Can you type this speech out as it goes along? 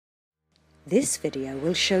This video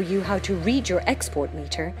will show you how to read your export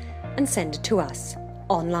meter and send it to us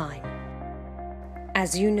online.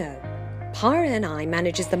 As you know, PowerNI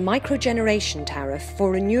manages the microgeneration tariff for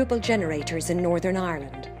renewable generators in Northern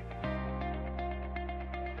Ireland.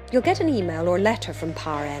 You'll get an email or letter from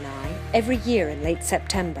PowerNI every year in late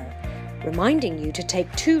September, reminding you to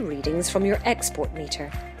take 2 readings from your export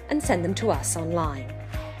meter and send them to us online.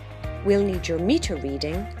 We'll need your meter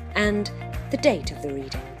reading and the date of the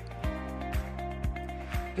reading.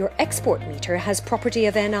 Your export meter has property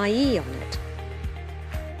of NIE on it.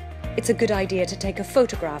 It's a good idea to take a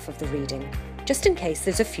photograph of the reading, just in case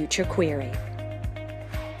there's a future query.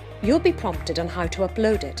 You'll be prompted on how to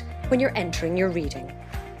upload it when you're entering your reading.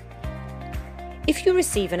 If you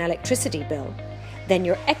receive an electricity bill, then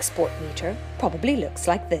your export meter probably looks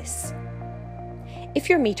like this. If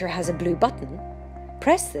your meter has a blue button,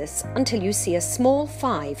 press this until you see a small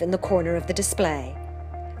 5 in the corner of the display.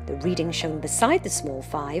 The reading shown beside the small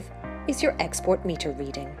 5 is your export meter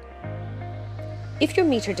reading. If your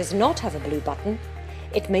meter does not have a blue button,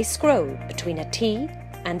 it may scroll between a T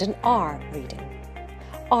and an R reading.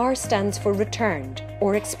 R stands for returned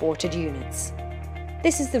or exported units.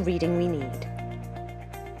 This is the reading we need.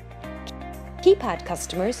 Keypad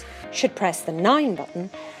customers should press the 9 button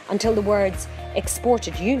until the words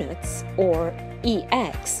exported units or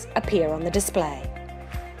EX appear on the display.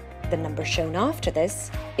 The number shown after this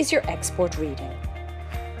is your export reading.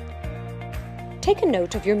 Take a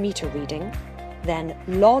note of your meter reading, then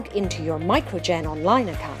log into your Microgen online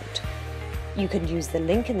account. You can use the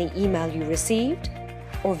link in the email you received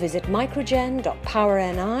or visit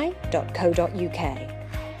microgen.powerni.co.uk.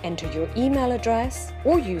 Enter your email address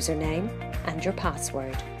or username and your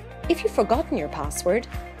password. If you've forgotten your password,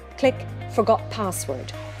 click Forgot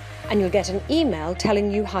Password and you'll get an email telling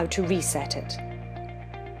you how to reset it.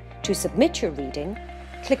 To submit your reading,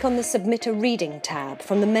 click on the Submit a Reading tab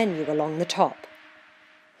from the menu along the top.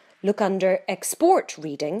 Look under Export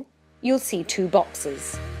Reading, you'll see 2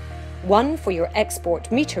 boxes. One for your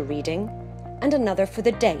export meter reading and another for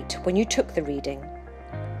the date when you took the reading.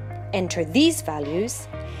 Enter these values,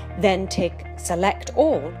 then tick Select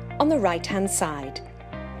All on the right-hand side,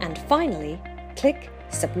 and finally click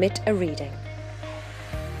Submit a Reading.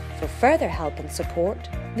 For further help and support,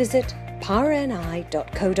 visit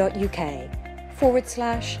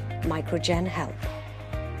powerni.co.uk/microgenhelp.